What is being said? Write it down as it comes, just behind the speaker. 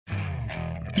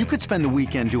You could spend the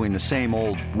weekend doing the same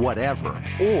old whatever,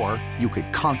 or you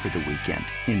could conquer the weekend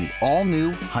in the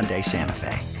all-new Hyundai Santa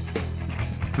Fe.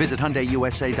 Visit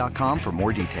HyundaiUSA.com for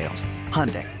more details.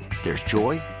 Hyundai, there's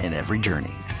joy in every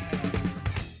journey.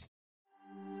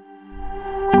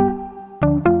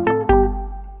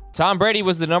 Tom Brady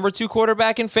was the number 2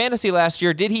 quarterback in fantasy last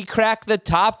year. Did he crack the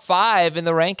top 5 in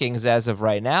the rankings as of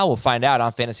right now? We'll find out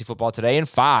on Fantasy Football Today in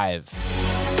 5.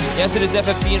 Yes, it is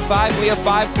FFT in 5. We have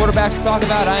 5 quarterbacks to talk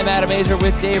about. I'm Adam Azer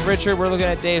with Dave Richard. We're looking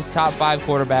at Dave's top 5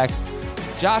 quarterbacks.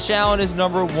 Josh Allen is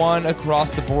number 1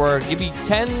 across the board. Give me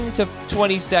 10 to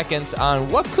 20 seconds on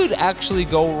what could actually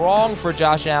go wrong for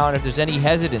Josh Allen if there's any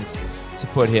hesitance to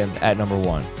put him at number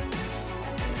 1.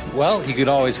 Well, he could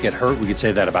always get hurt. We could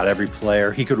say that about every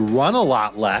player. He could run a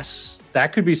lot less.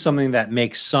 That could be something that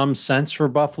makes some sense for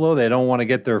Buffalo. They don't want to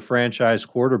get their franchise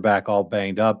quarterback all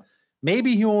banged up.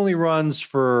 Maybe he only runs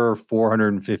for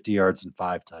 450 yards and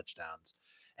 5 touchdowns.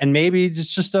 And maybe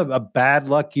it's just a bad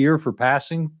luck year for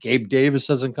passing. Gabe Davis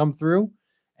doesn't come through,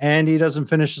 and he doesn't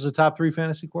finish as a top 3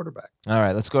 fantasy quarterback. All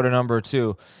right, let's go to number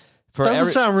 2.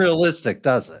 Doesn't sound realistic,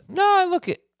 does it? No, look,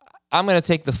 I'm going to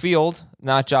take the field,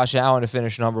 not Josh Allen, to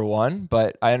finish number 1,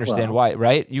 but I understand why,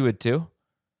 right? You would too?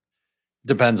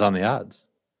 Depends on the odds.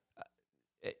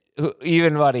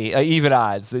 Even money, even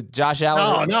odds. Josh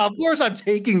Allen. No, of course I'm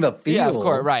taking the field. Yeah, of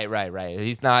course. Right.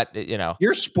 He's not,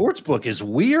 Your sports book is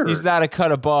weird. He's not a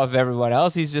cut above everyone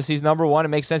else. He's number 1. It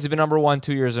makes sense. He's been number 1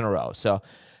 2 years in a row. So,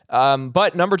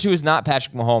 but number 2 is not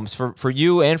Patrick Mahomes. For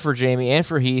you and for Jamie and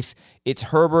for Heath, it's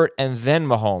Herbert and then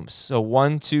Mahomes. So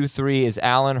 1, 2, 3 is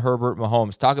Allen, Herbert,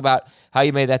 Mahomes. Talk about how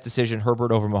you made that decision,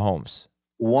 Herbert over Mahomes.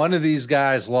 One of these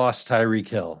guys lost Tyreek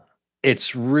Hill.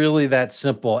 It's really that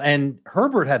simple. And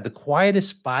Herbert had the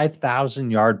quietest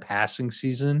 5,000-yard passing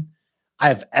season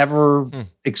I've ever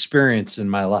experienced in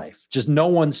my life. Just no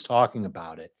one's talking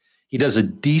about it. He does a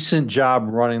decent job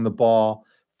running the ball,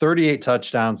 38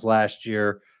 touchdowns last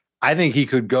year. I think he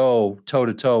could go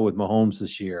toe-to-toe with Mahomes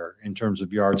this year in terms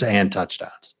of yards and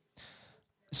touchdowns.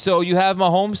 So you have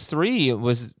Mahomes 3.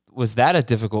 Was that a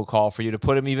difficult call for you to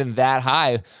put him even that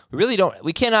high?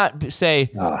 We cannot say,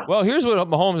 well, here's what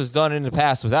Mahomes has done in the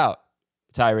past without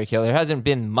Tyreek Hill. There hasn't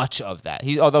been much of that.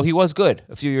 Although he was good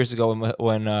a few years ago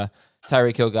when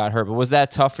Tyreek Hill got hurt. But was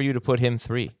that tough for you to put him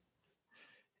 3?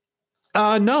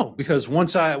 No, because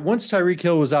once Tyreek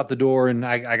Hill was out the door and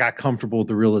I got comfortable with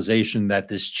the realization that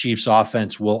this Chiefs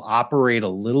offense will operate a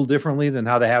little differently than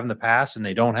how they have in the past, and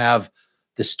they don't have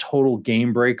this total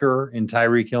game breaker in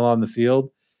Tyreek Hill on the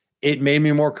field, it made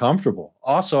me more comfortable.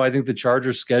 Also, I think the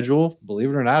Chargers schedule,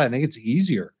 believe it or not, I think it's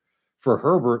easier for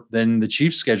Herbert than the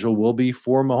Chiefs schedule will be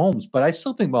for Mahomes. But I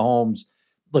still think Mahomes,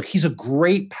 look, he's a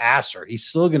great passer. He's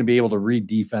still going to be able to read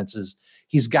defenses.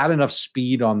 He's got enough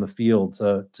speed on the field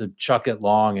to chuck it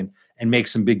long and make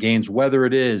some big gains, whether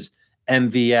it is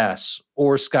MVS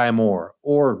or Sky Moore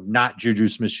or not Juju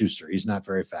Smith-Schuster. He's not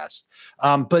very fast.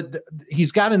 But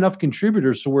he's got enough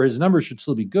contributors to where his numbers should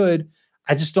still be good.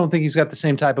 I just don't think he's got the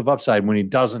same type of upside when he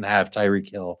doesn't have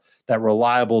Tyreek Hill, that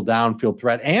reliable downfield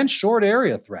threat and short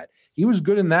area threat. He was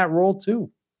good in that role too.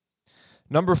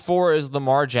 Number 4 is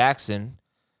Lamar Jackson,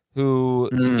 who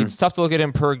it's tough to look at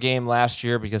him per game last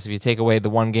year because if you take away the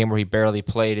one game where he barely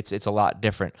played, it's a lot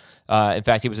different. In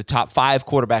fact, he was a top 5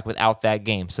 quarterback without that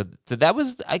game. So that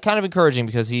was kind of encouraging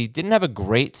because he didn't have a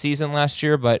great season last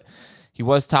year, but he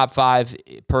was top 5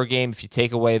 per game if you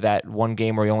take away that one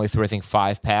game where he only threw, I think,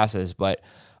 5 passes. But,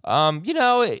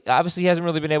 obviously he hasn't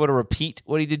really been able to repeat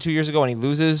what he did 2 years ago when he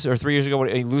loses, or 3 years ago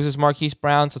when he loses Marquise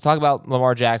Brown. So talk about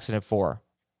Lamar Jackson at 4.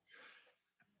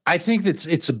 I think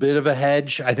it's a bit of a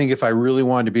hedge. I think if I really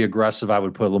wanted to be aggressive, I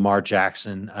would put Lamar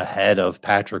Jackson ahead of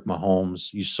Patrick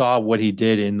Mahomes. You saw what he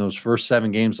did in those first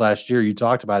 7 games last year. You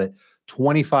talked about it,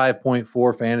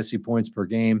 25.4 fantasy points per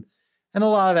game. And a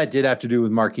lot of that did have to do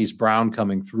with Marquise Brown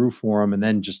coming through for him, and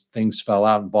then just things fell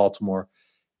out in Baltimore.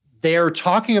 They're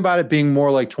talking about it being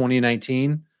more like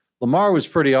 2019. Lamar was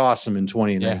pretty awesome in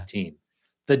 2019. Yeah.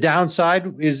 The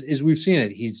downside is we've seen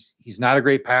it. He's not a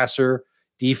great passer.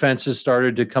 Defenses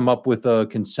started to come up with a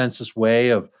consensus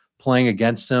way of playing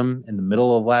against him in the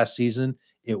middle of last season.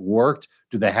 It worked.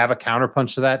 Do they have a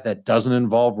counterpunch to that doesn't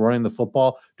involve running the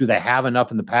football? Do they have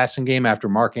enough in the passing game after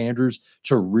Mark Andrews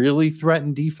to really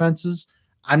threaten defenses?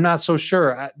 I'm not so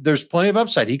sure. There's plenty of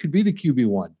upside. He could be the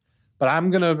QB1, but I'm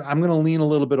gonna lean a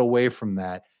little bit away from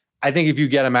that. I think if you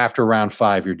get him after round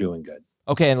 5, you're doing good.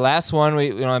 Okay, and last one,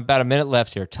 we about a minute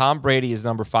left here. Tom Brady is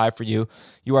number 5 for you.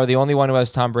 You are the only one who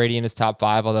has Tom Brady in his top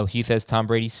 5, although Heath has Tom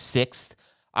Brady 6th.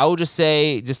 I will just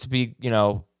say, just to be,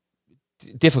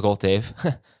 difficult, Dave.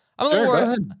 I'm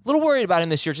a little worried about him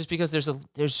this year, just because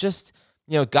there's just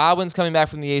Godwin's coming back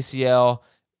from the ACL.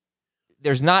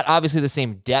 There's not obviously the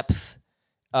same depth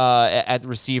at the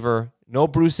receiver. No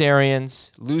Bruce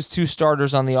Arians. Lose 2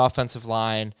 starters on the offensive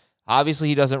line. Obviously,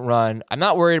 he doesn't run. I'm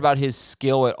not worried about his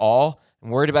skill at all. I'm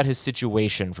worried about his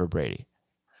situation for Brady.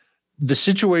 The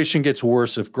situation gets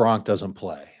worse if Gronk doesn't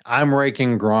play. I'm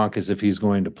ranking Gronk as if he's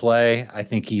going to play. I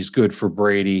think he's good for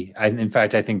Brady. In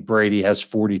fact, I think Brady has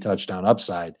 40 touchdown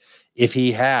upside if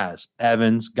he has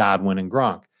Evans, Godwin, and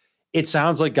Gronk. It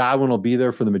sounds like Godwin will be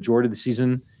there for the majority of the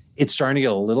season. It's starting to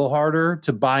get a little harder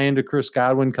to buy into Chris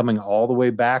Godwin coming all the way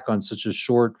back on such a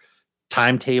short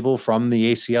timetable from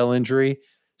the ACL injury.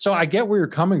 So I get where you're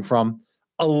coming from.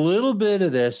 A little bit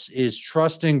of this is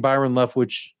trusting Byron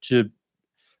Leftwich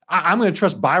I'm going to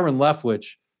trust Byron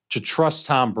Leftwich to trust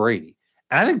Tom Brady.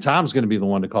 And I think Tom's going to be the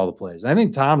one to call the plays. I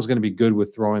think Tom's going to be good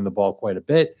with throwing the ball quite a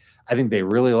bit. I think they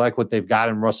really like what they've got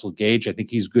in Russell Gage. I think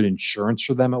he's good insurance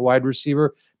for them at wide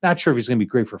receiver. Not sure if he's going to be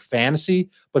great for fantasy,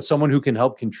 but someone who can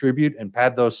help contribute and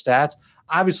pad those stats.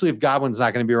 Obviously, if Godwin's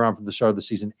not going to be around for the start of the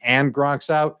season and Gronk's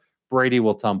out, Brady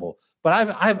will tumble.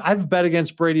 But I've bet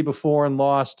against Brady before and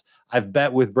lost. I've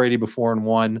bet with Brady before and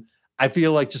won. I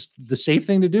feel like just the safe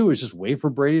thing to do is just wait for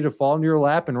Brady to fall into your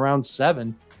lap in round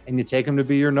 7, and you take him to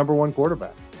be your number 1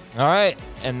 quarterback. All right,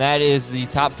 and that is the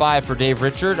top 5 for Dave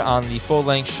Richard on the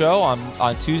full-length show.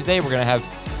 On Tuesday, we're going to have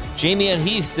Jamie and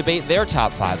Heath debate their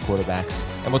top 5 quarterbacks.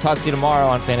 And we'll talk to you tomorrow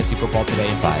on Fantasy Football Today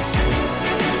in 5.